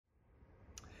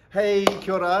Hey,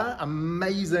 kia ora,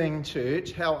 amazing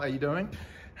church. How are you doing?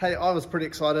 Hey, I was pretty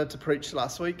excited to preach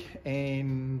last week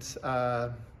and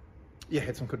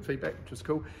had some good feedback, which was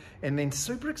cool. And then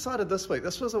super excited this week.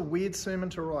 This was a weird sermon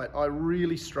to write. I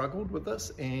really struggled with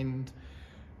this and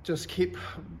just kept,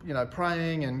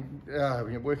 praying and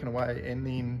working away. And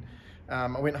then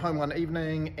I went home one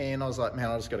evening and I was like, man,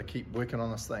 I just got to keep working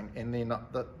on this thing. And then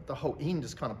the whole end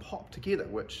just kind of popped together,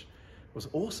 which was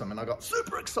awesome, and I got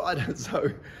super excited. So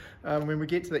when we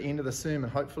get to the end of the sermon,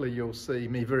 hopefully you'll see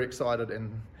me very excited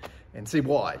and see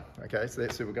why. Okay, so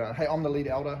that's where we're going. Hey, I'm the lead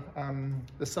elder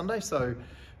this Sunday. So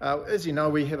as you know,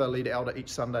 we have a lead elder each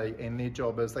Sunday, and their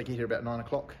job is they get here about 9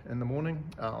 o'clock in the morning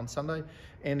on Sunday,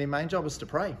 and their main job is to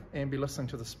pray and be listening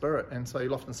to the Spirit. And so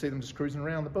you'll often see them just cruising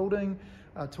around the building,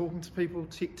 talking to people,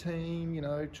 tech team,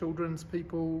 children's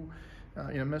people,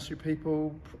 ministry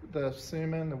people, the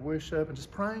sermon, the worship, and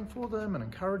just praying for them and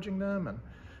encouraging them and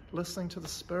listening to the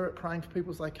Spirit, praying for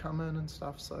people as they come in and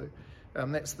stuff. So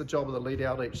that's the job of the lead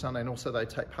elder each Sunday, and also they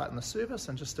take part in the service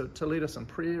and just to lead us in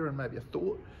prayer and maybe a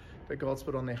thought that God's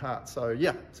put on their heart. So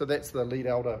so that's the lead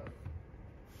elder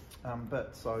bit.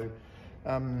 So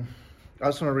I just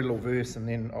want to read a little verse and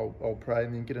then I'll pray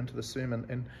and then get into the sermon.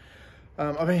 And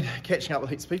I've been catching up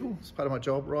with heaps of people. It's part of my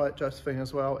job, right? Josephine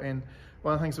as well. And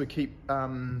one of the things we keep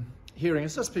hearing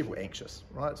is just people anxious,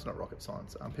 right? It's not rocket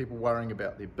science. People worrying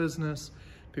about their business,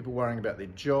 people worrying about their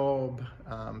job,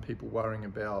 people worrying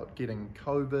about getting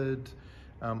COVID,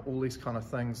 all these kind of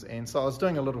things. And so I was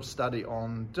doing a little study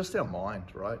on just our mind,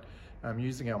 right?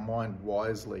 Using our mind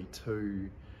wisely to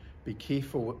be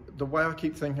careful. The way I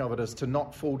keep thinking of it is to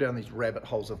not fall down these rabbit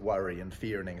holes of worry and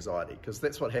fear and anxiety, because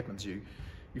that's what happens. You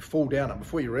fall down, and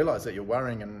before you realise that you're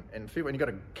worrying and fear, and you've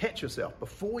got to catch yourself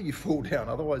before you fall down,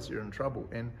 otherwise you're in trouble.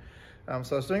 And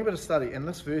so I was doing a bit of study, and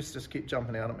this verse just kept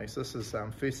jumping out at me. So this is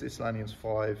 1 Thessalonians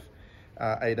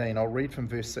 5:18. I'll read from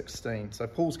verse 16. So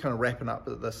Paul's kind of wrapping up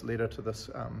this letter to this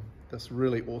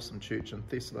really awesome church in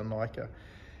Thessalonica,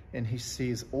 and he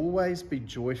says, always be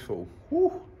joyful.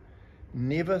 Woo!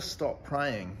 Never stop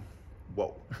praying.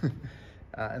 Whoa.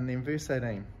 And then verse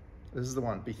 18. This is the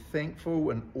one. Be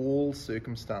thankful in all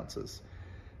circumstances,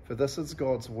 for this is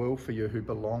God's will for you who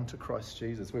belong to Christ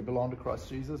Jesus. We belong to Christ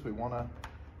Jesus. We want to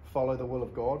follow the will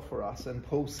of God for us. And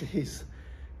Paul says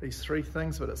these three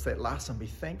things, but it's that last one, be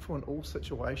thankful in all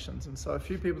situations. And so a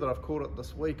few people that I've caught up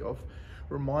this week, I've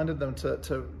reminded them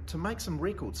to make some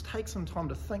records, take some time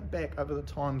to think back over the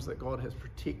times that God has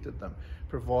protected them,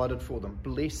 provided for them,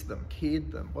 blessed them,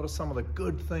 cared them. What are some of the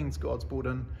good things God's brought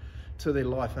in to their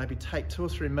life? Maybe take 2 or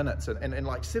 3 minutes and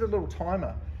like set a little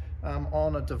timer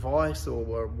on a device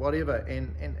or whatever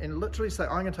and literally say,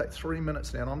 I'm going to take 3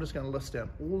 minutes now and I'm just going to list down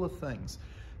all the things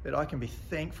that I can be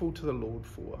thankful to the Lord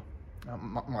for.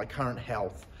 My current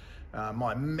health,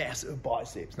 my massive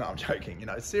biceps. No, I'm joking.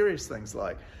 Serious things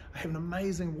like I have an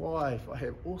amazing wife, I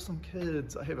have awesome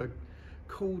kids, I have a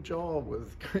cool job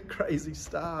with crazy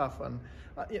staff. And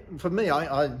for me,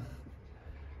 I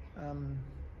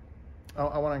want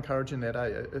to encourage in that,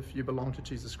 if you belong to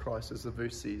Jesus Christ, as the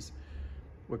verse says,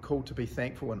 we're called to be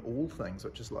thankful in all things,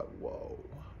 which is like, whoa,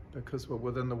 because we're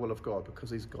within the will of God, because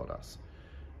he's got us.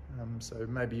 So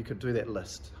maybe you could do that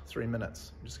list, 3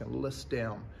 minutes. I'm just going to list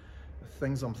down the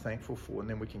things I'm thankful for, and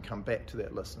then we can come back to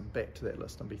that list and back to that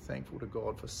list and be thankful to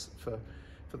God for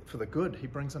the good he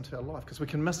brings into our life, because we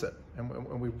can miss it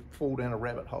and we fall down a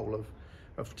rabbit hole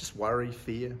of just worry,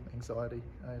 fear, anxiety.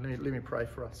 Let me pray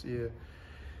for us.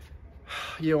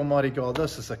 Yeah, Almighty God,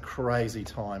 this is a crazy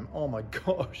time. Oh my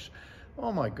gosh. We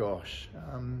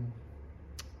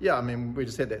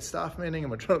just had that staff meeting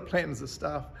and we're trying to plan as a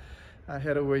staff.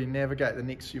 How do we navigate the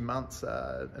next few months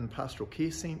in pastoral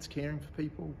care sense, caring for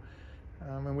people?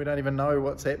 And we don't even know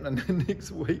what's happening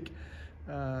next week.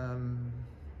 We've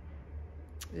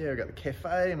got the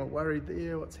cafe and we're worried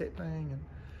there, what's happening. And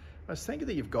I just thank you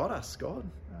that you've got us, God.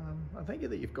 I thank you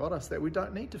that you've got us, that we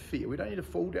don't need to fear. We don't need to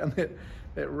fall down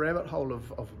that rabbit hole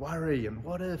of worry and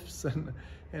what ifs and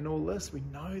all this. We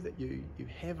know that you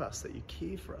have us, that you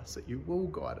care for us, that you will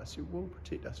guide us, you will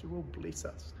protect us, you will bless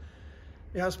us.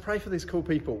 I just pray for these cool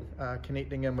people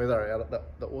connecting in, whether out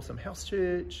at the awesome house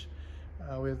church,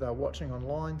 whether they're watching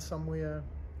online somewhere.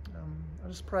 I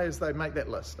just pray as they make that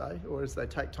list, or as they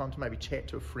take time to maybe chat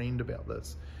to a friend about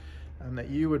this, that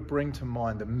you would bring to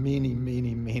mind the many,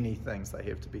 many, many things they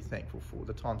have to be thankful for,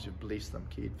 the times you've blessed them,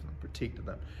 cared for them, protected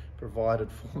them,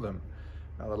 provided for them,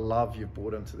 the love you've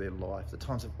brought into their life, the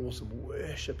times of awesome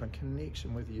worship and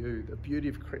connection with you, the beauty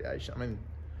of creation.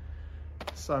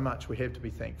 So much we have to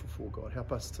be thankful for, God.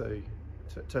 Help us to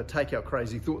take our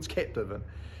crazy thoughts captive and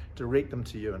direct them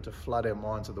to you and to flood our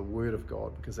minds with the Word of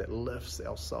God, because that lifts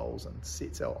our souls and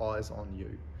sets our eyes on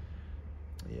you.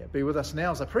 Yeah, be with us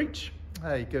now as I preach.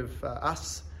 Hey, give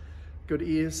us good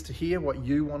ears to hear what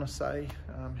you want to say.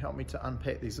 Help me to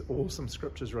unpack these awesome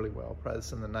scriptures really well. Pray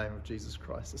this in the name of Jesus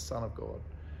Christ, the Son of God.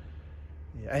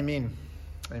 Yeah, amen.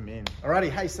 Amen. Alrighty,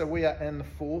 hey, so we are in the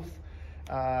fourth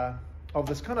of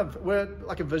this we're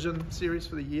like a vision series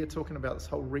for the year, talking about this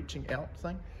whole reaching out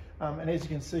thing. And as you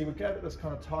can see, we gave it this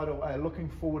kind of title, looking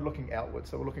forward, looking outward.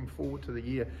 So we're looking forward to the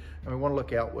year, and we want to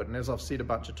look outward. And as I've said a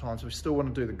bunch of times, we still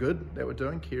want to do the good that we're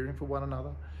doing, caring for one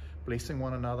another, blessing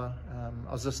one another.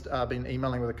 I was just been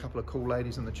emailing with a couple of cool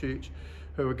ladies in the church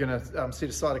who were going to set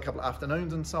aside a couple of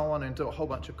afternoons and so on and do a whole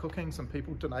bunch of cooking. Some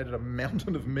people donated a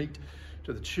mountain of meat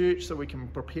to the church so we can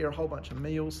prepare a whole bunch of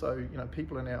meals. So,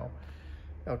 people in our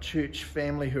church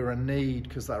family who are in need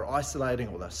because they're isolating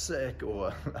or they're sick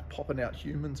or they're popping out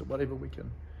humans or whatever, we can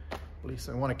bless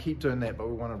them. We want to keep doing that, but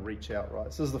we want to reach out,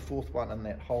 right? So this is the fourth one in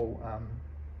that whole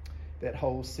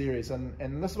series.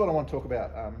 And this is what I want to talk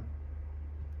about.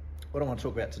 What I want to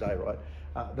talk about today, right?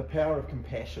 The power of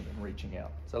compassion in reaching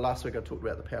out. So last week I talked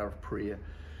about the power of prayer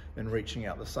in reaching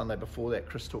out. The Sunday before that,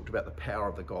 Chris talked about the power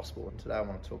of the gospel. And today I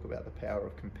want to talk about the power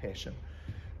of compassion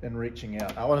in reaching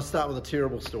out. I want to start with a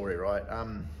terrible story, right?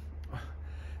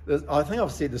 I think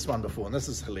I've said this one before, and this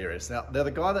is hilarious. Now,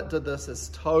 the guy that did this has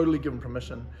totally given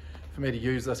permission for me to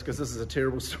use this because this is a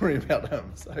terrible story about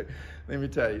him. So let me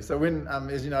tell you. So when,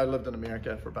 as you know, I lived in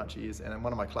America for a bunch of years, and in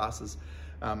one of my classes,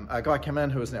 a guy came in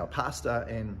who is now a pastor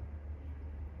and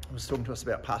was talking to us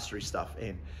about pastory stuff.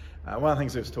 And one of the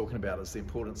things he was talking about is the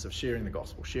importance of sharing the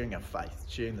gospel, sharing our faith,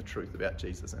 sharing the truth about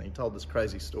Jesus. And he told this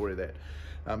crazy story that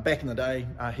back in the day,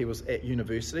 he was at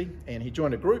university and he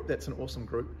joined a group, that's an awesome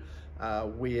group,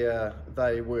 where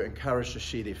they were encouraged to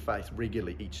share their faith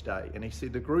regularly each day. And he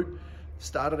said the group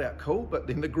started out cool, but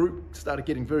then the group started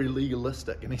getting very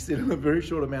legalistic. And he said in a very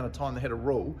short amount of time, they had a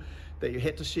rule that you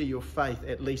had to share your faith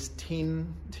at least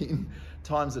 10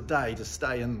 times a day to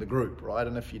stay in the group, right?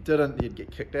 And if you didn't, you'd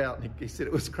get kicked out. And he said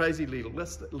it was crazy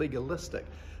legalistic.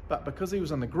 But because he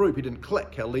was in the group, he didn't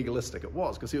click how legalistic it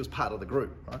was because he was part of the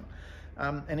group, right?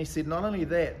 And he said not only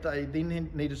that, they then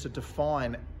needed to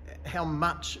define how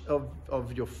much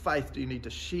of your faith do you need to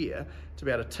share to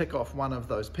be able to tick off one of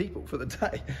those people for the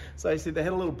day. So he said they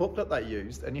had a little booklet they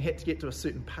used, and you had to get to a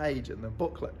certain page in the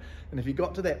booklet. And if you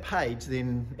got to that page,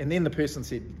 then the person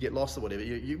said get lost or whatever,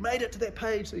 you made it to that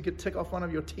page so you could tick off one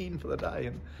of your 10 for the day.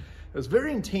 And it was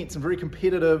very intense and very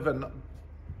competitive, and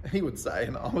he would say,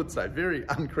 and I would say, very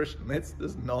unchristian.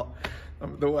 That's not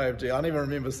the way of Jesus. I never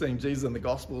remember seeing Jesus in the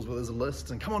Gospels with his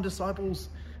lists and come on, disciples.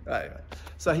 Anyway,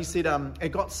 so he said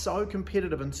it got so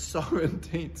competitive and so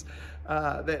intense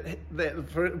that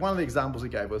for one of the examples he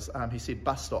gave was he said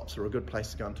bus stops are a good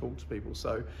place to go and talk to people.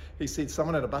 So he said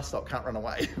someone at a bus stop can't run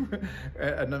away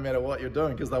no matter what you're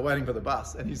doing because they're waiting for the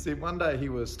bus. And he said one day he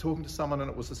was talking to someone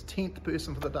and it was his 10th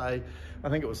person for the day. I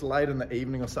think it was late in the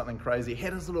evening or something crazy. He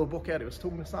had his little book out. He was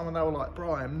talking to someone. They were like,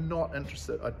 bro, I am not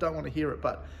interested. I don't want to hear it.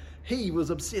 But he was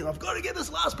upset. I've got to get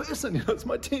this last person. It's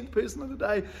my 10th person of the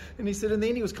day. And he said, and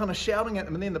then he was kind of shouting at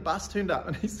them. And then the bus turned up.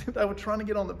 And he said they were trying to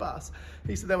get on the bus.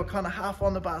 He said they were kind of half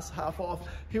on the bus, half off.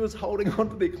 He was holding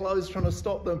onto their clothes, trying to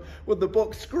stop them with the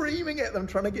book, screaming at them,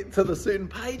 trying to get to the certain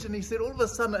page. And he said all of a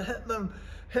sudden it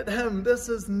hit him. This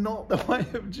is not the way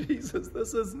of Jesus.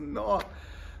 This is not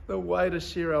the way to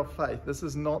share our faith. This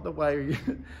is not the way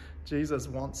Jesus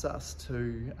wants us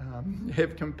to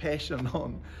have compassion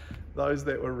on those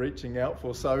that we're reaching out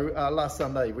for. So last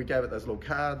Sunday we gave it those little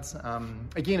cards.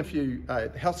 Again, if you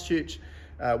House Church,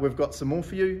 we've got some more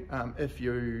for you. If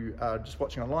you are just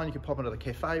watching online, you can pop into the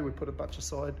cafe. We put a bunch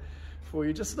aside for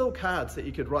you, just little cards that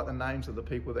you could write the names of the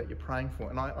people that you're praying for.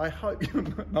 And I hope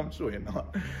I'm sure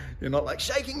you're not like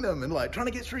shaking them and like trying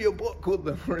to get through your book with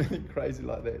them or anything crazy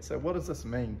like that. So what does this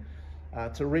mean?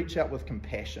 To reach out with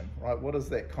compassion, right? What does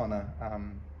that kind of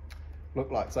look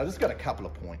like? So I just got a couple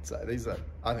of points. I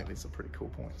think these are pretty cool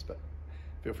points, but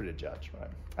feel free to judge,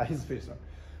 right? Here's the first one.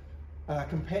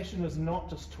 Compassion is not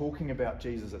just talking about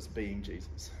Jesus, it's being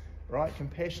Jesus, right?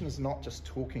 Compassion is not just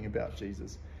talking about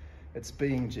Jesus, it's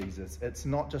being Jesus. It's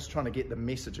not just trying to get the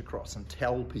message across and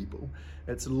tell people,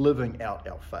 it's living out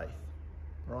our faith,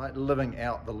 right? Living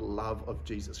out the love of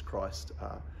Jesus Christ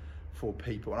for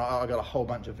people. And I've got a whole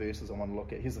bunch of verses I want to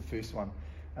look at. Here's the first one.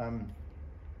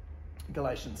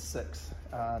 Galatians 6,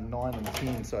 9 and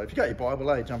 10. So if you got your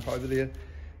Bible, jump over there.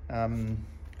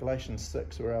 Galatians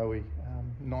 6, where are we?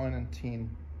 9 and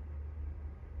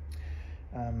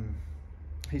 10.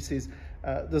 He says,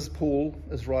 this Paul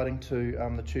is writing to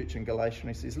the church in Galatia, and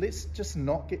he says, let's just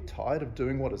not get tired of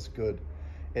doing what is good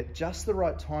At just the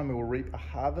right time, we will reap a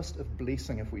harvest of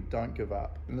blessing if we don't give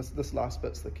up. And this last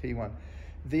bit's the key one.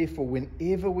 Therefore,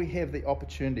 whenever we have the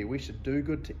opportunity, we should do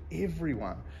good to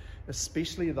everyone,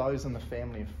 especially those in the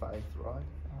family of faith, right?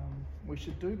 We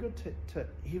should do good to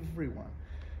everyone,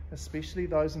 especially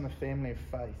those in the family of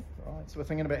faith, right? So we're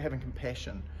thinking about having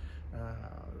compassion,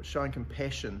 showing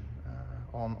compassion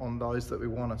on those that we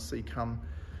want to see come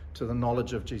to the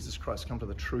knowledge of Jesus Christ, come to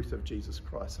the truth of Jesus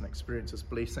Christ and experience His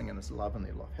blessing and His love in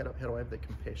their life. How do I have that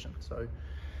compassion? So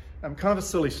kind of a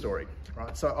silly story,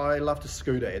 right? So I love to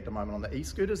scooter at the moment on the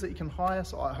e-scooters that you can hire.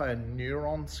 So I hire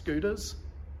Neuron scooters,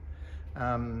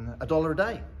 $1 a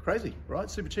day. Crazy, right?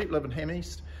 Super cheap, live in Ham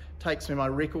East. Takes me, my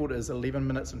record is 11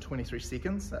 minutes and 23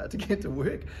 seconds to get to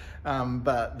work,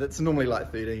 but that's normally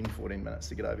like 13, 14 minutes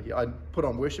to get over here. I put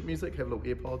on worship music, have little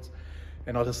AirPods,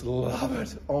 and I just love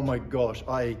it. Oh my gosh,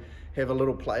 I have a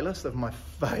little playlist of my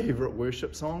favourite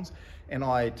worship songs, and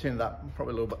I turn it up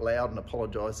probably a little bit loud and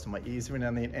apologise to my ears every now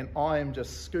and then, and I am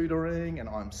just scootering, and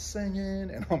I'm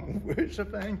singing, and I'm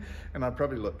worshipping, and I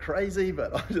probably look crazy,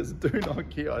 but I just do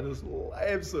not care. I just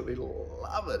absolutely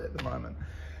love it at the moment.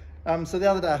 So the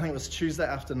other day, I think it was Tuesday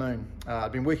afternoon,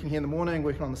 I'd been working here in the morning,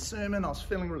 working on the sermon. I was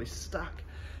feeling really stuck,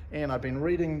 and I'd been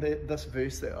reading this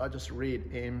verse that I just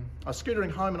read, and I was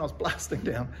scootering home, and I was blasting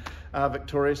down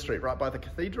Victoria Street, right by the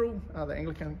cathedral, the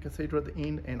Anglican cathedral at the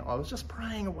end, and I was just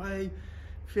praying away,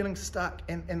 feeling stuck,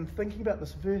 and thinking about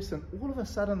this verse, and all of a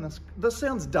sudden, this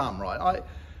sounds dumb, right?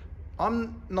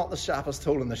 I'm not the sharpest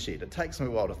tool in the shed. It takes me a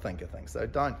while to think of things, so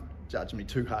don't judge me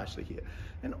too harshly here.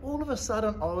 And all of a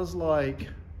sudden, I was like,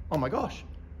 oh my gosh,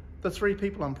 the 3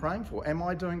 people I'm praying for, am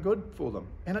I doing good for them?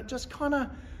 And it just kind of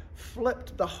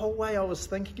flipped the whole way I was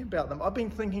thinking about them. I've been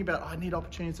thinking about, I need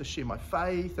opportunities to share my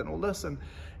faith and all this, and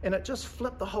it just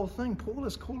flipped the whole thing. Paul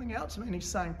is calling out to me, and he's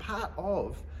saying part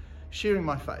of sharing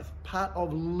my faith, part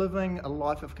of living a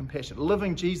life of compassion,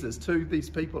 living Jesus to these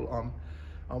people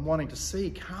I'm wanting to see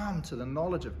come to the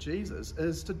knowledge of Jesus,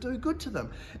 is to do good to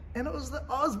them. And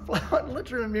I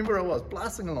literally remember I was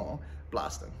blasting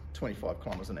 25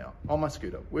 kilometers an hour on my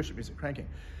scooter, worship music cranking.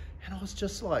 And I was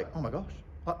just like, oh my gosh,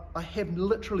 I have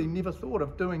literally never thought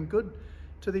of doing good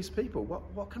to these people.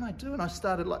 What can I do? And I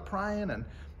started like praying and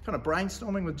kind of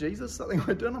brainstorming with Jesus, something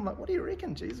I do. And I'm like, what do you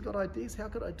reckon? Jesus got ideas. How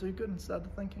could I do good? And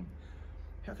started thinking,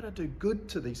 how could I do good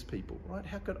to these people, right?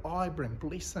 How could I bring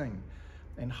blessing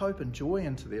and hope and joy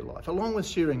into their life, along with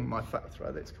sharing my faith,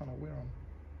 right? That's kind of where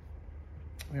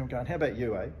I'm going. How about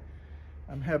you, eh?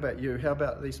 How about you? How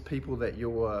about these people that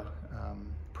you're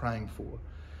praying for?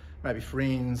 Maybe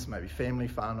friends, maybe family,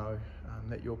 whānau,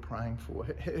 that you're praying for.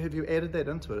 Have you added that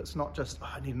into it? It's not just,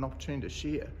 I need an opportunity to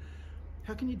share.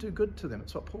 How can you do good to them?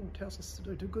 It's what Paul tells us to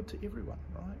do. Do good to everyone,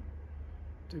 right?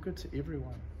 Do good to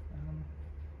everyone.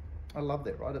 I love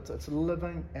that, right? It's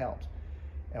living out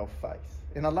our faith.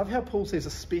 And I love how Paul says,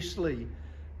 especially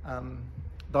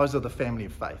those of the family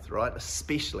of faith, right?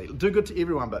 Especially. Do good to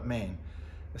everyone, but man,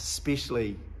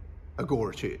 especially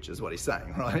Agora Church is what he's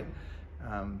saying, right?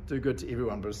 Do good to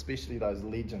everyone, but especially those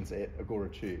legends at Agora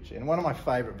Church. And one of my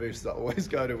favourite verses I always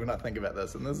go to when I think about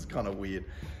this, and this is kind of weird,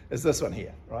 is this one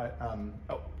here, right?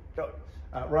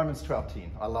 Romans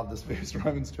 12:10. I love this verse,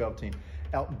 Romans 12:10.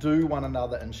 Outdo one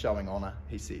another in showing honour,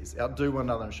 he says. Outdo one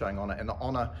another in showing honour. And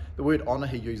the word honour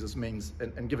he uses means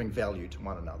in giving value to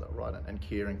one another, right? And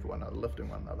caring for one another, lifting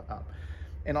one another up.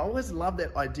 And I always love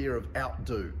that idea of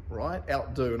outdo, right?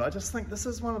 Outdo. And I just think this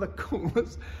is one of the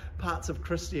coolest parts of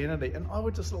Christianity. And I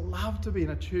would just love to be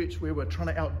in a church where we're trying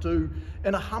to outdo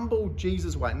in a humble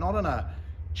Jesus way, not in a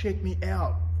check me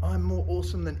out, I'm more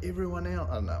awesome than everyone else.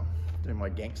 I don't know, doing my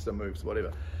gangster moves,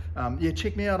 whatever.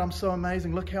 Check me out, I'm so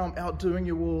amazing. Look how I'm outdoing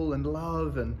you all in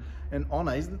love and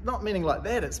honour. He's not meaning like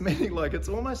that. It's meaning like it's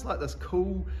almost like this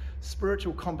cool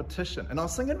spiritual competition. And I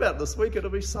was thinking about it this week. It'll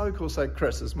be so cool. So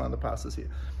Chris is one of the pastors here.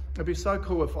 It'd be so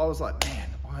cool if I was like, man,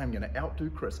 I am going to outdo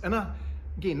Chris. And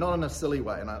again, not in a silly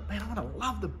way. And I want to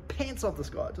love the pants off this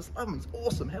guy. I just love him. He's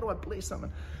awesome. How do I bless him?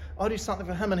 And I do something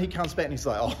for him and he comes back and he's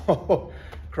like, oh,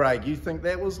 Craig, you think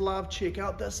that was love? Check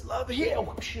out this love here.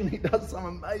 And he does some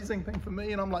amazing thing for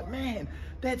me. And I'm like, man,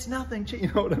 that's nothing.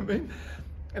 You know what I mean?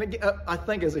 And again, I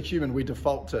think as a human, we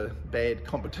default to bad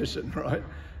competition, right?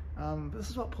 This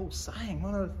is what Paul's saying.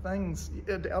 One of the things,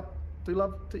 do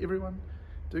love to everyone,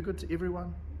 do good to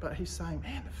everyone. But he's saying,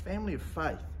 man, the family of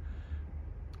faith,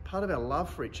 part of our love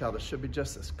for each other should be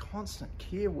just this constant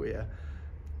care where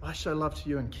I show love to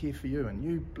you and care for you, and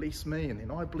you bless me, and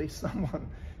then I bless someone,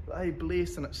 they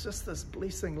bless, and it's just this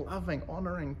blessing, loving,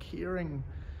 honouring, caring,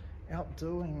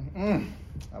 outdoing.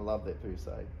 I love that verse,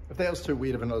 eh? If that was too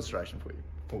weird of an illustration for you,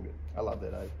 all good. I love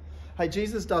that, eh? Hey,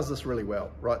 Jesus does this really well,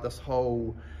 right? This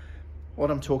whole what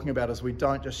I'm talking about is we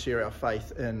don't just share our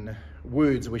faith in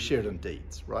words, we share it in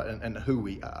deeds, right? And who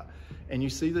we are. And you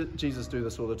see that Jesus do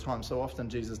this all the time. So often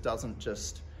Jesus doesn't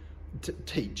just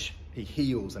teach, he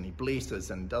heals and he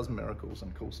blesses and does miracles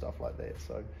and cool stuff like that.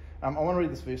 So I want to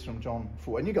read this verse from John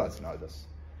 4, and you guys know this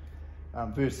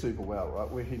verse super well, right?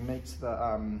 Where he meets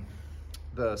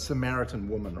the Samaritan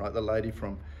woman, right? The lady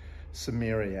from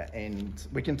Samaria, and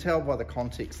we can tell by the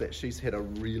context that she's had a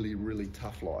really, really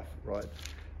tough life, right?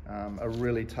 A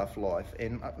really tough life,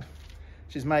 and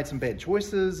she's made some bad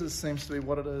choices, it seems to be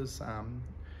what it is,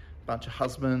 bunch of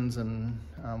husbands and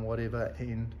whatever,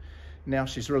 and now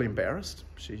she's really embarrassed.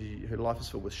 Her life is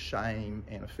filled with shame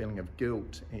and a feeling of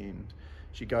guilt, and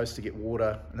she goes to get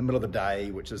water in the middle of the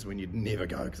day, which is when you'd never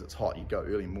go because it's hot. You go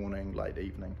early morning, late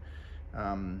evening,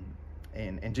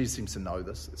 and Jesus seems to know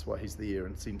this. That's why he's there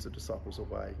and sends the disciples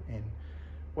away. And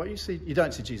what you see, you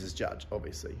don't see Jesus judge,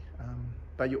 obviously,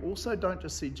 but you also don't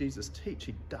just see Jesus teach.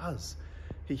 He does.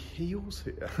 He heals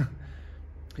her.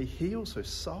 He heals her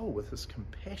soul with his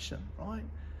compassion, right?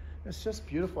 It's just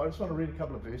beautiful. I just want to read a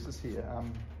couple of verses here.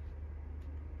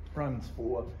 Romans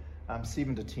 4,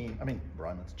 7 to 10.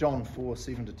 John 4,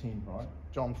 7 to 10, right?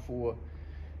 John 4,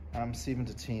 7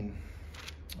 to 10.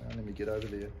 Let me get over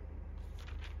there.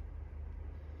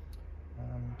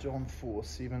 John 4,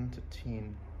 7 to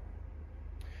 10.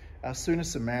 As soon as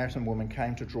a Samaritan woman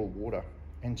came to draw water,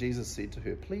 and Jesus said to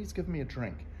her, "Please give me a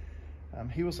drink."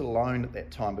 He was alone at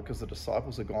that time because the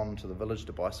disciples had gone to the village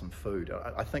to buy some food.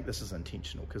 I think this is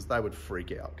intentional because they would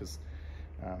freak out because,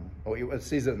 it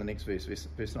says it in the next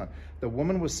verse 9. The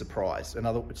woman was surprised. In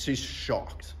other words, she's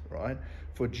shocked, right?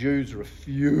 For Jews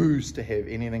refused to have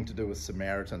anything to do with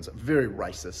Samaritans. A very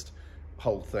racist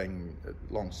whole thing,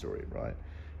 long story, right?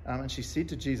 And she said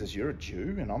to Jesus, "You're a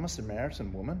Jew and I'm a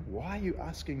Samaritan woman. Why are you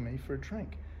asking me for a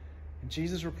drink?" And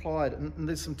Jesus replied, and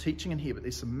there's some teaching in here, but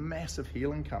there's some massive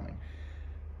healing coming.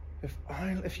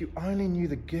 If you only knew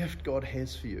the gift God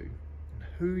has for you and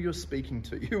who you're speaking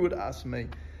to, you would ask me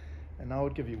and I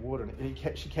would give you water. And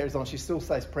she carries on. She still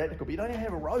stays practical, but you don't even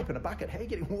have a rope and a bucket. How are you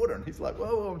getting water? And he's like,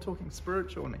 whoa, I'm talking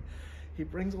spiritual. And he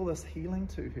brings all this healing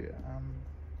to her.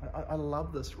 I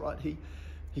love this, right?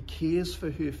 He cares for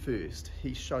her first.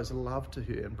 He shows love to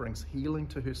her and brings healing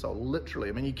to her soul.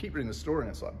 Literally. You keep reading the story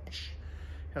and it's like,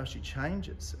 how she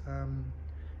changes.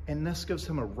 And this gives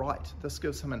him a right. This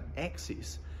gives him an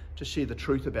access to share the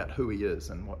truth about who he is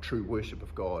and what true worship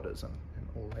of God is and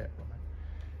all that.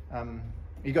 Right?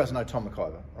 You guys know Tom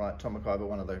McIver, right? Tom McIver,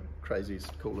 one of the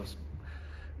craziest, coolest,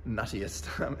 nuttiest,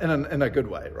 in a good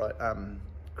way, right?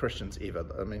 Christians ever.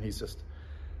 He's just,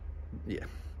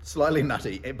 slightly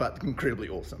nutty, but incredibly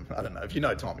awesome. I don't know. If you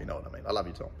know Tom, you know what I mean. I love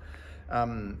you,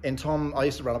 Tom. And Tom, I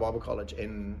used to run a Bible college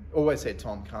and always had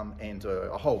Tom come and do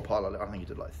a whole pile of, I think he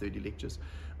did like 30 lectures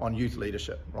on youth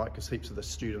leadership, right? Because heaps of the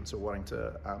students are wanting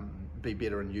to be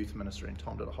better in youth ministry, and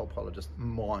Tom did a whole pile of just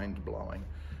mind-blowing,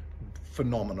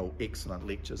 phenomenal, excellent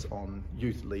lectures on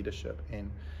youth leadership.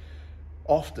 And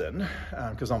often,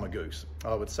 because I'm a goose,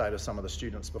 I would say to some of the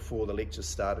students before the lectures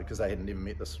started, because they had never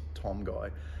met this Tom guy,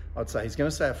 I'd say, he's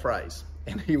going to say a phrase,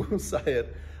 and he will say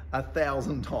it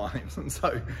 1,000 times. And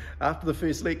so after the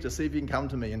first lecture, see if you can come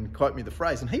to me and quote me the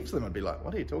phrase. And heaps of them would be like,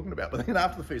 what are you talking about? But then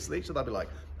after the first lecture, they'd be like,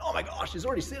 oh my gosh, he's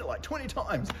already said it like 20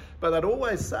 times. But they'd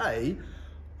always say,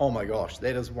 oh my gosh,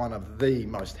 that is one of the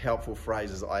most helpful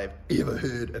phrases I have ever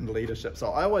heard in leadership.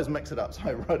 So I always mix it up, so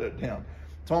I wrote it down.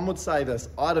 Tom would say this,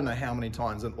 I don't know how many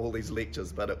times in all these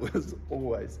lectures, but it was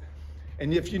always.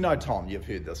 And if you know Tom, you've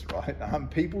heard this, right?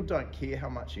 People don't care how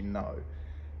much you know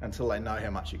until they know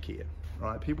how much you care.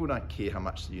 Right? People don't care how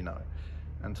much you know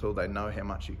until they know how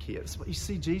much you care. That's what you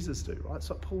see Jesus do, right? It's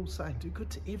what Paul's saying, do good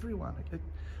to everyone.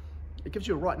 It gives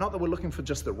you a right. Not that we're looking for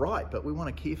just the right, but we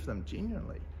want to care for them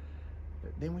genuinely.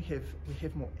 But then we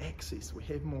have more access. We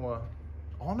have more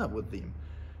honour with them,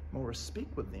 more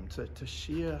respect with them to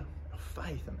share our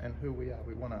faith and who we are.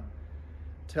 We want to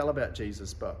tell about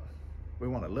Jesus, but we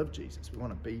want to live Jesus. We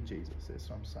want to be Jesus. That's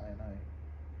what I'm saying,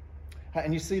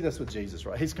 And you see this with Jesus,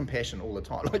 right? He's compassionate all the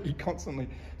time. Like you constantly,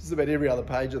 just about every other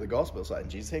page of the gospel saying,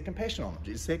 Jesus had compassion on them.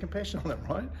 Jesus had compassion on them,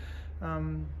 right?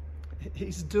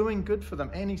 He's doing good for them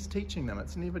and he's teaching them.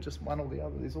 It's never just one or the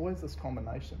other. There's always this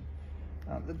combination.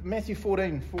 Matthew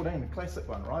 14, the classic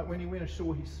one, right? When he went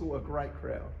ashore, he saw a great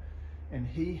crowd and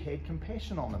he had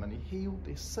compassion on them and he healed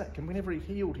their sick. And whenever he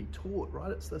healed, he taught,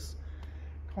 right? It's this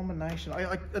combination.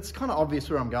 It's kind of obvious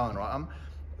where I'm going, right?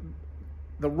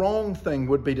 The wrong thing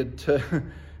would be to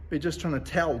be just trying to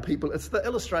tell people. It's the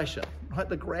illustration, right?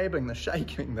 The grabbing, the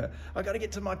shaking, I got to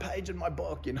get to my page in my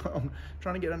book, I'm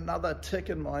trying to get another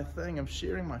tick in my thing. I'm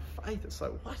sharing my faith. It's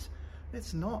like, what?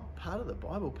 That's not part of the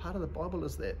Bible. Part of the Bible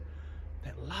is that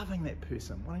that loving that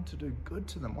person, wanting to do good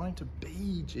to them, wanting to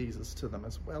be Jesus to them,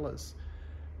 as well as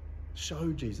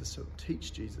show Jesus to them,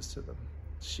 teach Jesus to them,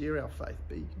 share our faith,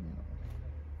 be,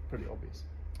 pretty obvious.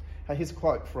 Hey, here's a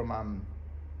quote from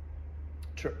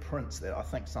Trip Prince that I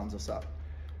think sums us up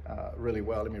really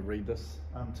well. Let me read this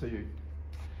to you.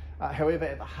 However,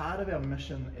 at the heart of our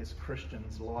mission as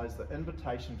Christians lies the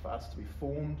invitation for us to be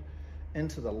formed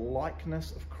into the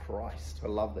likeness of Christ. I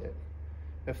love that.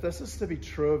 If this is to be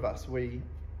true of us, we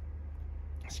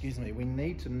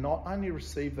need to not only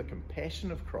receive the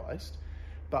compassion of Christ,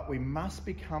 but we must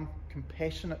become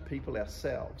compassionate people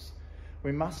ourselves.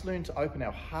 We must learn to open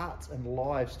our hearts and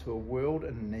lives to a world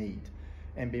in need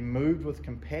and be moved with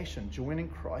compassion, joining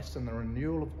Christ in the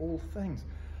renewal of all things.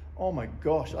 Oh my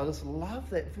gosh, I just love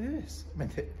that verse.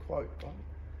 That quote, right?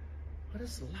 I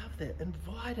just love that.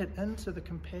 Invited into the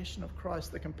compassion of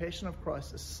Christ. The compassion of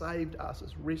Christ has saved us,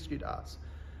 has rescued us.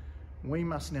 We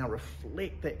must now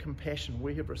reflect that compassion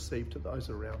we have received to those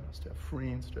around us, to our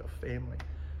friends, to our family.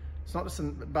 It's not just a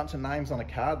bunch of names on a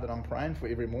card that I'm praying for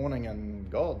every morning and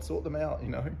God, sort them out,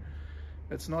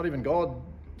 It's not even God,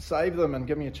 save them and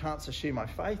give me a chance to share my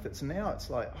faith. It's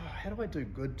like, how do I do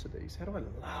good to these? How do I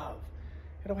love?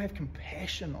 How do I have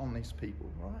compassion on these people,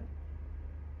 right?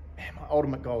 And my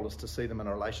ultimate goal is to see them in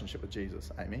a relationship with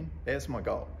Jesus. Amen. That's my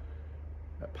goal.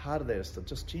 But part of that is to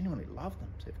just genuinely love them,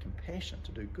 to have compassion,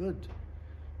 to do good.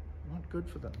 I want good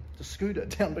for them. To scooter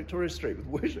down Victoria Street with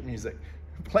worship music,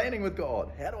 planning with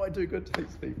God. How do I do good to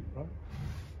these people, right?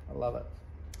 I love it.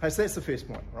 Hey, so that's the first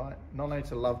point, right? Not only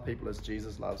to love people as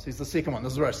Jesus loves. Here's the second one.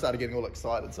 This is where I started getting all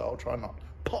excited, so I'll try not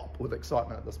pop with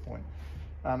excitement at this point.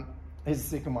 Here's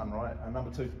the second one, right?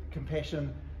 Number 2,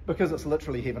 compassion, because it's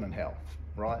literally heaven and hell,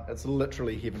 right? It's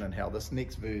literally heaven and hell. This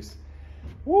next verse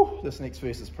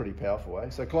is pretty powerful, eh?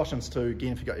 So Colossians 2,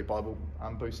 again, if you've got your Bible,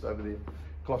 boost over there.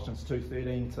 Colossians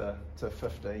 2:13 to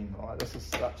 15, right? This is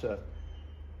such a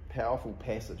powerful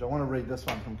passage. I want to read this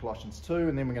one from Colossians 2,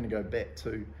 and then we're going to go back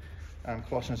to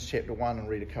Colossians chapter 1 and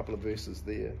read a couple of verses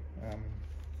there.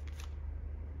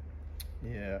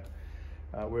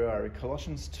 Where are we?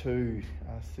 Colossians 2,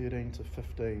 13 to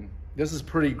 15. This is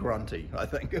pretty grunty, I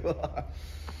think.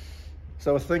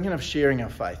 So we're thinking of sharing our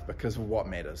faith because of what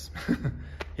matters.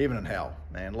 Heaven and hell,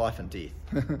 man, life and death.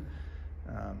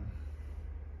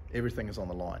 Everything is on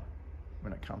the line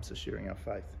when it comes to sharing our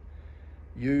faith.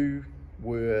 You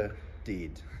were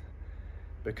dead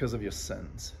because of your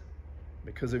sins,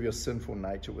 because of your sinful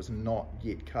nature was not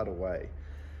yet cut away.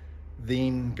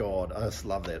 Then God, I just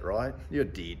love that, right? You're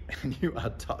dead and you are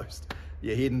toast.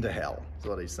 You're heading to hell, is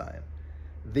what he's saying.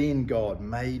 Then God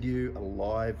made you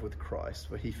alive with Christ,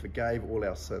 for he forgave all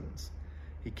our sins.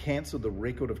 He cancelled the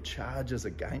record of charges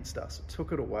against us,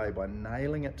 took it away by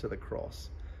nailing it to the cross.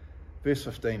 Verse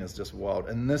 15 is just wild.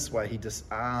 In this way, he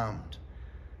disarmed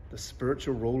the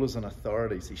spiritual rulers and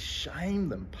authorities. He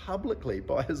shamed them publicly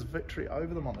by his victory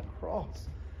over them on the cross.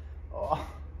 Oh,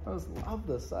 I just love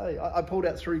this, eh? I pulled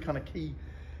out 3 kind of key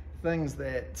things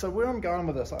that... So where I'm going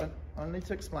with this, I need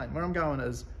to explain. Where I'm going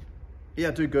is,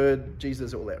 do good,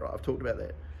 Jesus, all that, right? I've talked about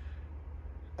that.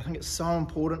 I think it's so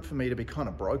important for me to be kind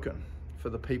of broken for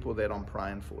the people that I'm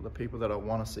praying for, the people that I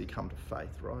want to see come to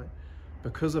faith, right?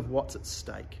 Because of what's at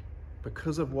stake.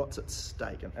 Because of what's at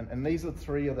stake. And these are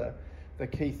 3 of the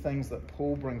key things that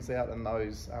Paul brings out in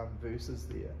those verses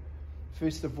there.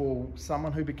 First of all,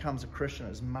 someone who becomes a Christian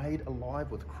is made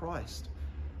alive with Christ.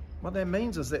 What that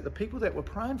means is that the people that we're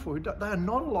praying for, they are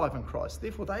not alive in Christ.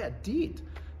 Therefore, they are dead.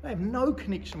 They have no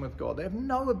connection with God. They have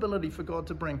no ability for God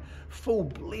to bring full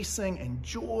blessing and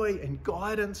joy and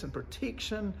guidance and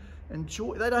protection and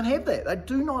joy. They don't have that. They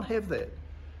do not have that.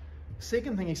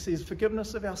 Second thing he says,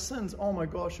 forgiveness of our sins. Oh my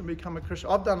gosh, and become a Christian.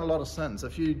 I've done a lot of sins.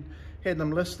 If you had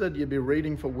them listed, you'd be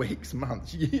reading for weeks,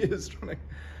 months, years, trying to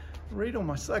read all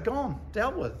my sins. They're gone,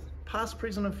 dealt with, past,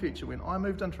 present, and future. When I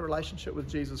moved into a relationship with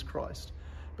Jesus Christ,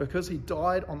 because he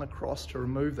died on the cross to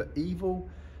remove the evil,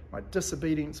 my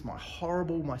disobedience, my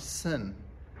sin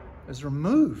is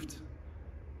removed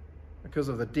because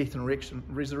of the death and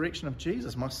resurrection of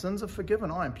Jesus. My sins are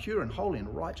forgiven. I am pure and holy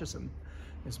and righteous and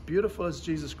as beautiful as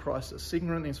Jesus Christ is. 2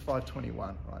 Corinthians 5:21,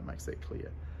 right, makes that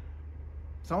clear.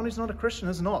 Someone who's not a Christian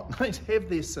is not. They have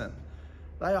their sin.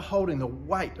 They are holding the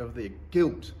weight of their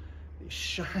guilt, their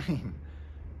shame,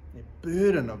 their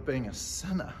burden of being a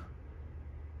sinner.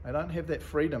 They don't have that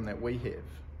freedom that we have.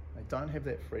 They don't have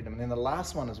that freedom. And then the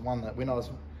last one is one that when I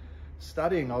was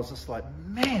studying, I was just like,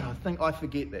 man, I think I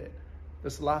forget that.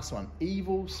 This last one,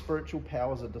 evil spiritual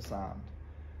powers are disarmed.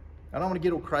 I don't want to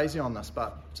get all crazy on this,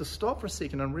 but just stop for a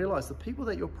second and realize the people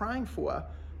that you're praying for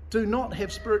do not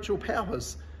have spiritual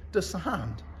powers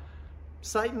disarmed.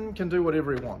 Satan can do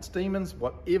whatever he wants. Demons,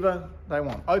 whatever they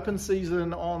want. Open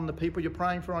season on the people you're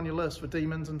praying for on your list for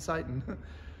demons and Satan.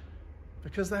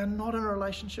 Because they are not in a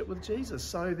relationship with Jesus.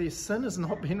 So their sin has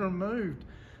not been removed.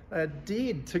 They are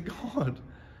dead to God.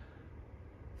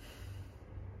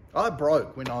 I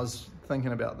broke when I was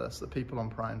thinking about this, the people I'm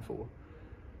praying for.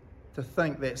 To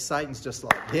think that Satan's just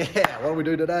like, yeah, what do we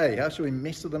do today? How should we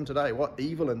mess with them today? What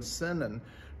evil and sin and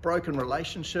broken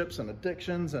relationships and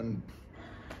addictions and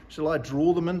shall I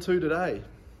draw them into today?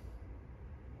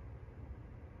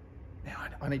 Now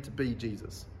I need to be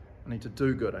Jesus. I need to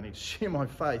do good. I need to share my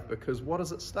faith, because what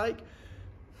is at stake?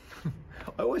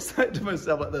 I always say it to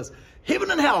myself like this: heaven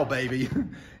and hell, baby.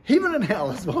 Heaven and hell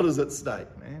is what is at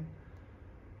stake, man.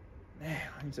 Man,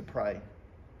 I need to pray.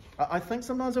 I think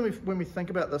sometimes when we think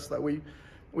about this, that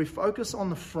we focus on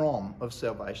the from of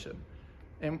salvation.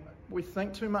 And we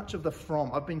think too much of the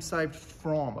from. I've been saved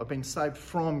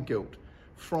from guilt,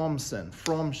 from sin,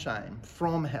 from shame,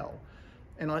 from hell.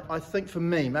 And I think for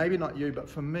me, maybe not you, but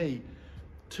for me,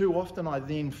 too often I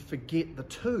then forget the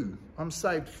to. I'm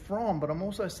saved from, but I'm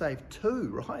also saved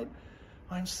to, right?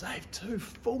 I'm saved to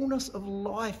fullness of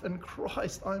life in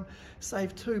Christ. I'm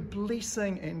saved to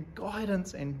blessing and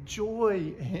guidance and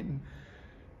joy and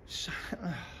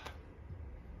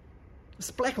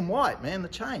it's black and white, man, the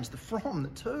change, the from, the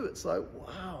to. It's like,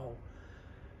 wow,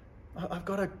 I've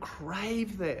got to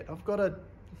crave that. I've got to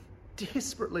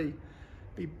desperately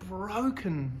be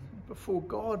broken before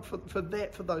God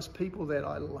for those people that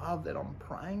I love, that I'm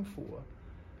praying for.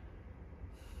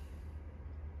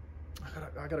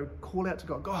 I got to call out to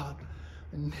God. God,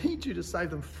 I need you to save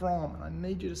them from, and I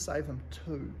need you to save them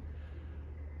to.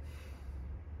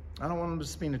 I don't want them to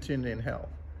spend eternity in hell.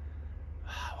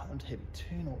 I want them to have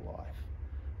eternal life.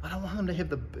 I don't want them to have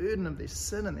the burden of their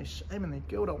sin and their shame and their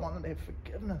guilt. I want them to have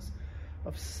forgiveness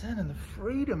of sin and the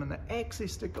freedom and the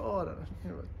access to God.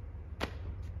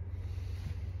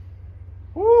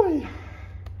 Woo!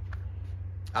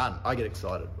 And I get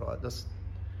excited, right? This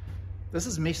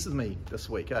has messed with me this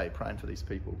week, praying for these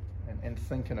people and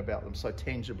thinking about them so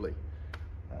tangibly.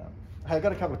 Hey, I've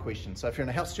got a couple of questions. So if you're in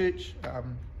a house church,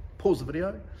 pause the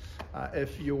video.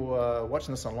 If you're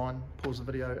watching this online, pause the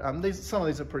video. Some of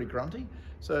these are pretty grunty.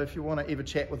 So if you want to ever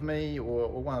chat with me or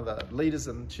one of the leaders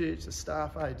in the church, the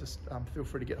staff, just feel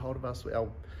free to get hold of us. Our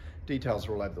details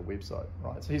are all over the website,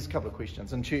 right? So here's a couple of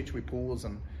questions. In church, we pause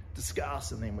and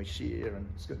discuss, and then we share, and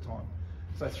it's a good time.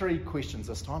 So 3 questions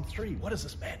this time. 3, what is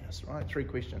this madness, right? 3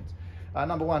 questions.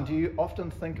 Number 1, do you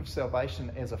often think of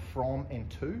salvation as a from and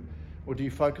to, or do you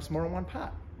focus more on one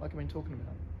part, like I've been talking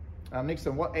about? Next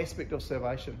one, what aspect of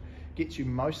salvation gets you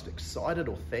most excited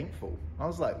or thankful? I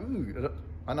was like, ooh,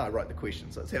 I know I wrote the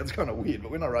question, so it sounds kind of weird,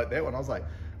 but when I wrote that one, I was like,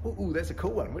 ooh, that's a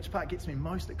cool one. Which part gets me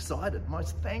most excited,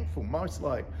 most thankful, most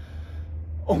like,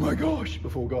 oh my gosh,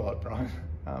 before God, right?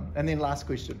 And then last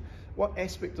question, what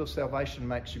aspect of salvation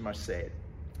makes you most sad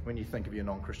when you think of your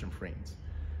non-Christian friends?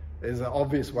 There's an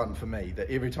obvious one for me that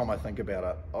every time I think about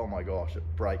it, oh my gosh, it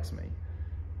breaks me.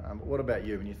 But what about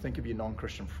you? When you think of your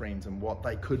non-Christian friends and what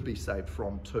they could be saved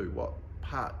from to, what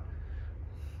part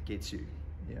gets you?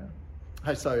 Yeah.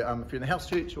 Hey, so if you're in the house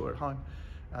church or at home,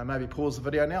 maybe pause the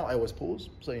video now. I always pause,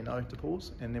 so you know to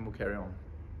pause, and then we'll carry on.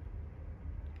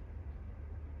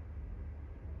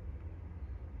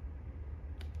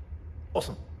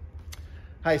 Awesome.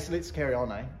 Hey, so let's carry on,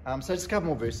 So just a couple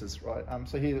more verses, right?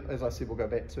 So here, as I said, we'll go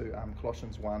back to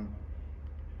Colossians 1,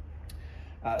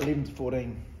 11 to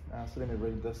 14. So let me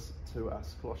read this to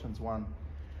us, Colossians 1,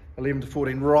 11 to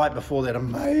 14, right before that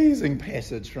amazing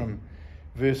passage from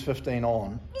verse 15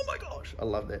 on. Oh my gosh, I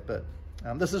love that bit.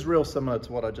 This is real similar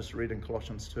to what I just read in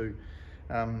Colossians 2.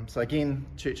 So again,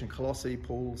 church in Colossae,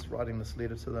 Paul's writing this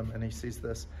letter to them, and he says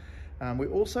this, we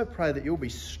also pray that you'll be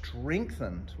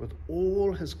strengthened with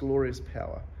all his glorious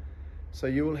power, so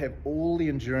you will have all the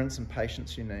endurance and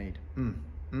patience you need.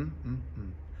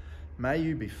 May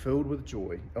you be filled with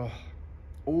joy.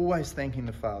 Always thanking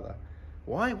the Father.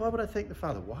 Why would I thank the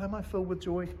Father? Why am I filled with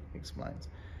joy? He explains.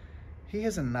 He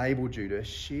has enabled you to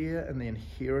share in the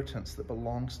inheritance that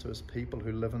belongs to his people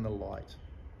who live in the light.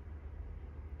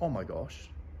 Oh my gosh.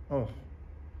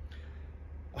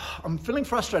 I'm feeling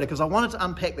frustrated because I wanted to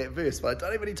unpack that verse, but I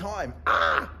don't have any time.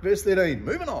 Verse 13,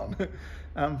 moving on.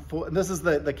 This is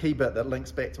the key bit that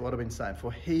links back to what I've been saying.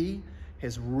 For he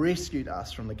has rescued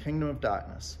us from the kingdom of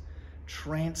darkness,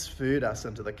 transferred us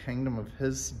into the kingdom of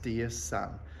his dear Son,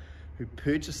 who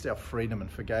purchased our freedom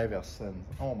and forgave our sins.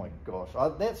 Oh my gosh,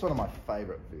 that's one of my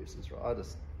favourite verses, right?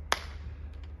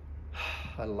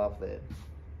 I love that.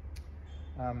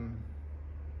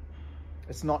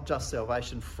 It's not just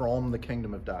salvation from the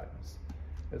kingdom of darkness.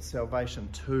 It's salvation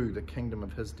to the kingdom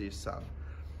of his dear son.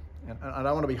 And I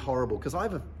don't want to be horrible, because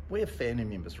we have family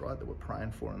members, right, that we're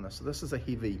praying for in this. So this is a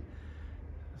heavy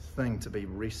thing to be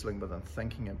wrestling with and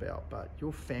thinking about. But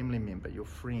your family member, your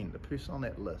friend, the person on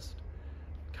that list,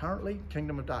 currently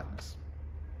kingdom of darkness,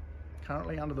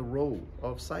 currently under the rule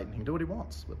of Satan. He can do what he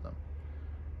wants with them.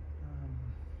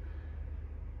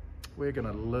 We're going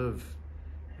to live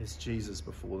as Jesus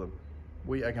before them.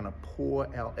 We are going to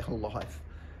pour out our life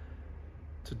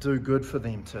to do good for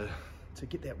them, to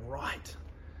get that right,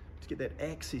 to get that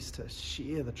access to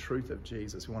share the truth of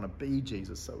Jesus. We want to be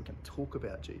Jesus so we can talk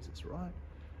about Jesus, right?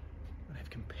 We want to have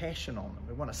compassion on them.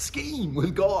 We want to scheme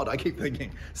with God. I keep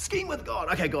thinking, scheme with God.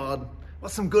 Okay, God,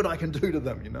 what's some good I can do to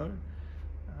them,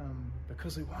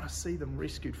 because we want to see them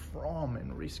rescued from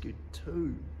and rescued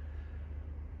to.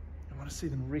 We want to see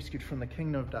them rescued from the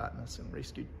kingdom of darkness and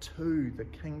rescued to the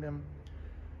kingdom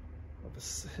of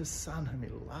his son whom he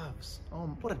loves. Oh,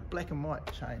 what a black and white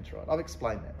change, right? I've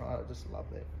explained that, right? I just love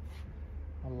that.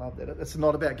 I love that. It's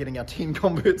not about getting our 10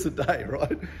 converts a day,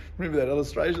 right? Remember that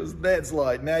illustration? That's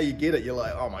like, now you get it. You're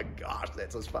like, oh my gosh,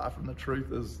 that's as far from the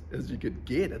truth as you could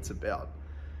get. It's about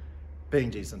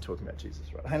being Jesus and talking about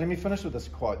Jesus, right? Hey, let me finish with this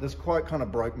quote. This quote kind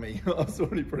of broke me. I was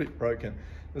already pretty broken.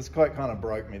 This quote kind of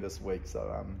broke me this week.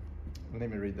 So let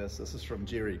me read this. This is from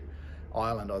Jerry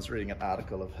Ireland. I was reading an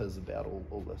article of his about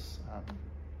all this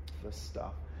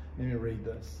stuff. Let me read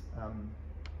this.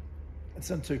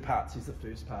 It's in 2 parts. Here's the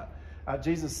first part.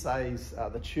 Jesus says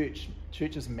the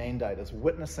church's mandate is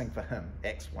witnessing for him,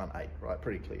 Acts 1:8, right?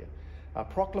 Pretty clear.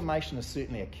 Proclamation is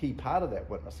certainly a key part of that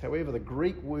witness. However, the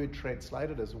Greek word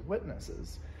translated as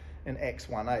witnesses in Acts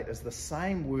 1:8 is the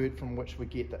same word from which we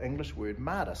get the English word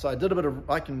martyr. So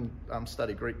I can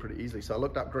study Greek pretty easily. So I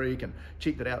looked up Greek and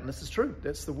checked it out, and this is true.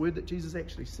 That's the word that Jesus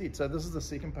actually said. So this is the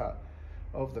second part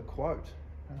of the quote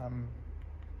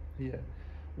here.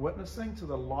 Witnessing to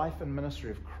the life and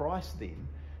ministry of Christ then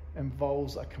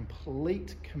involves a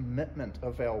complete commitment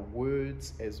of our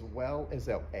words as well as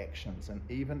our actions and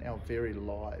even our very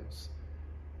lives.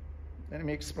 Let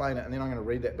me explain it, and then I'm going to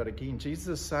read that bit again. Jesus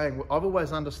is saying, I've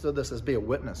always understood this as be a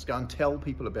witness. Go and tell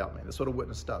people about me. That's what a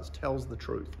witness does, tells the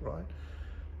truth, right?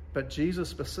 But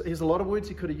Jesus, there's a lot of words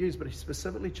he could have used, but he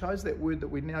specifically chose that word that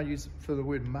we now use for the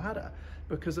word martyr,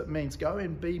 because it means go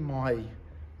and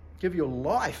give your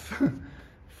life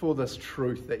for this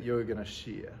truth that you're going to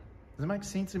share. Does it make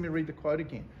sense? Let me read the quote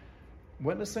again.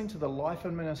 Witnessing to the life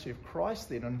and ministry of Christ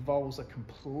then involves a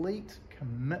complete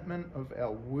commitment of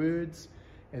our words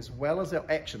as well as our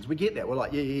actions. We get that. We're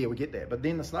like, yeah, we get that. But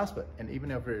then this last bit, and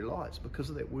even our very lives, because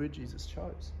of that word Jesus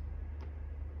chose.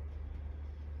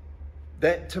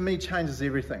 That, to me, changes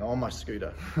everything. Oh, my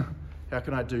scooter. How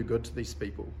can I do good to these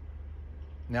people?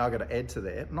 Now I've got to add to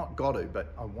that. Not got to,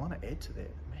 but I want to add to that.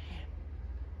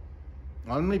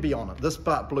 Man. Let me be honest. This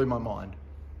part blew my mind.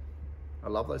 I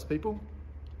love those people.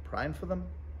 Praying for them.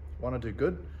 I want to do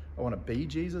good. I want to be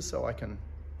Jesus so I can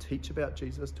teach about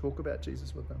Jesus, talk about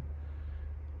Jesus with them.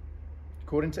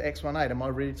 According to Acts 1:8, am I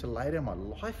ready to lay down my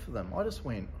life for them? I just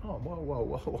went, oh,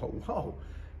 whoa.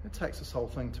 That takes this whole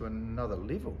thing to another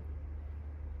level.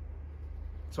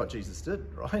 That's what Jesus did,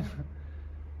 right?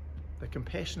 The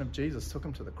compassion of Jesus took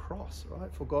him to the cross,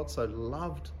 right? For God so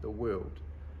loved the world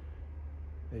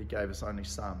that he gave his only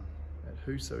son, that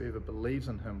whosoever believes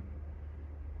in him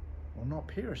will not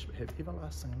perish but have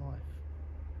everlasting life.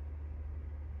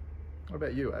 What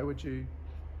about you? Would you,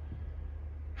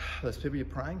 those people you're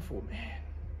praying for, man,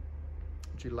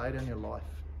 would you lay down your life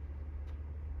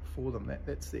for them?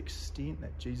 That's the extent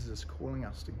that Jesus is calling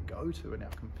us to go to in our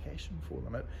compassion for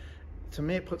them. To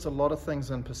me, it puts a lot of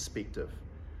things in perspective.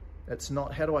 It's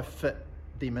not how do I fit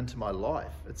them into my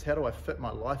life. It's how do I fit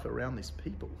my life around these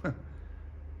people.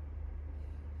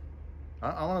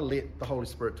 I want to let the Holy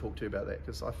Spirit talk to you about that,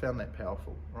 because I found that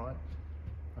powerful, right?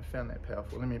 I found that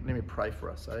powerful. Let me pray for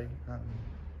us,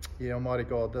 Almighty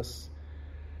God,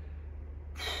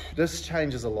 this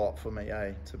changes a lot for me,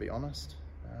 to be honest.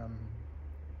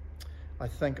 I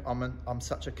think I'm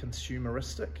such a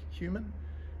consumeristic human.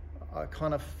 I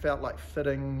kind of felt like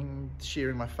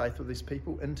sharing my faith with these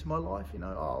people into my life.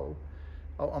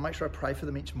 I'll make sure I pray for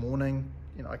them each morning.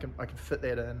 I can fit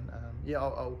that in.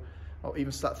 I'll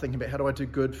even start thinking about how do I do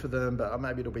good for them, but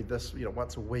maybe it'll be this,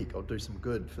 once a week I'll do some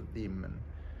good for them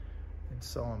and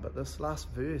so on. But this last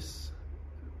verse,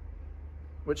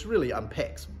 which really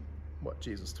unpacks what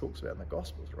Jesus talks about in the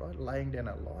Gospels, right? Laying down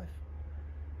our life.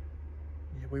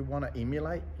 Yeah, we want to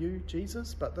emulate you,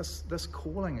 Jesus, but this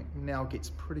calling now gets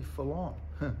pretty full on.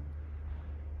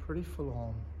 Pretty full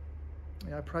on.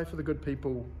 I pray for the good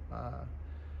people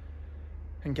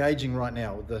engaging right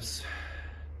now with this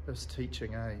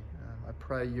teaching, I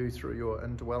pray you through your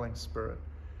indwelling Spirit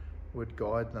would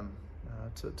guide them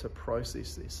to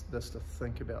process this, to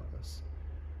think about this.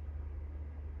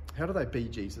 How do they be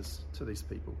Jesus to these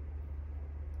people?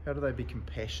 How do they be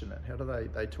compassionate? How do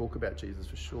they talk about Jesus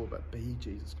for sure, but be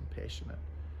Jesus compassionate?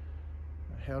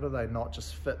 How do they not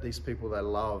just fit these people they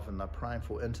love and they're praying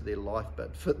for into their life,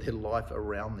 but fit their life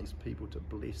around these people to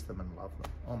bless them and love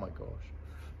them? Oh my gosh.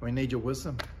 We need your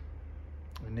wisdom.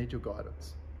 We need your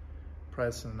guidance. Pray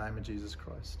this in the name of Jesus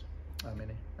Christ.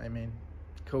 Amen. Amen.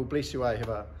 Cool. Bless you. Have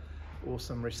an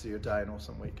awesome rest of your day and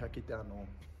awesome week. Ka kite anō.